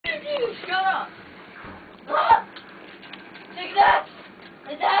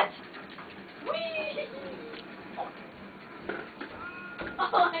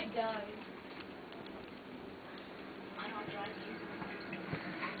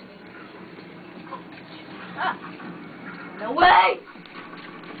Ah. No way!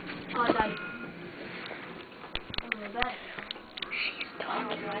 Oh, I died. Oh, that. She's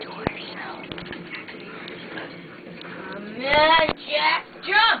talking to herself. Man, Jack,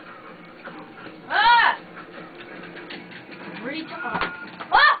 jump! Ah! Retard.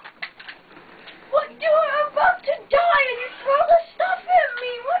 Ah! What do I'm about to die and you throw the stuff at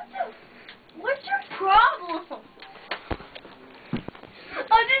me? What's your problem?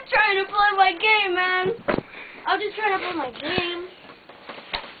 I'm just trying to play my game, man. I'm just trying to play my game.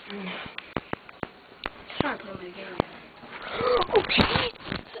 Just trying to play my game. Okay.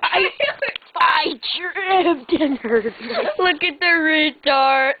 I tripped and hurt me. Look at the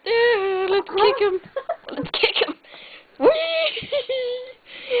retard. Let's kick him. Let's kick him. Whee!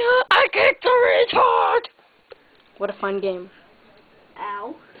 I kicked the retard. What a fun game.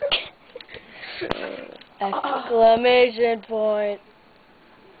 Ow. Exclamation point.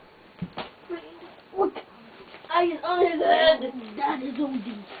 Look. Eyes on his head. That is OD.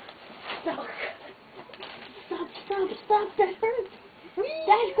 Stop. Stop. That hurts.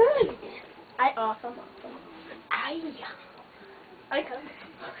 That hurts. Awesome. I come.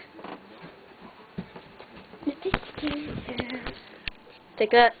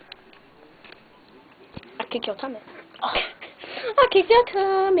 Take that. I kick your tummy. I kick your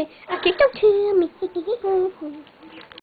tummy. I kick your tummy.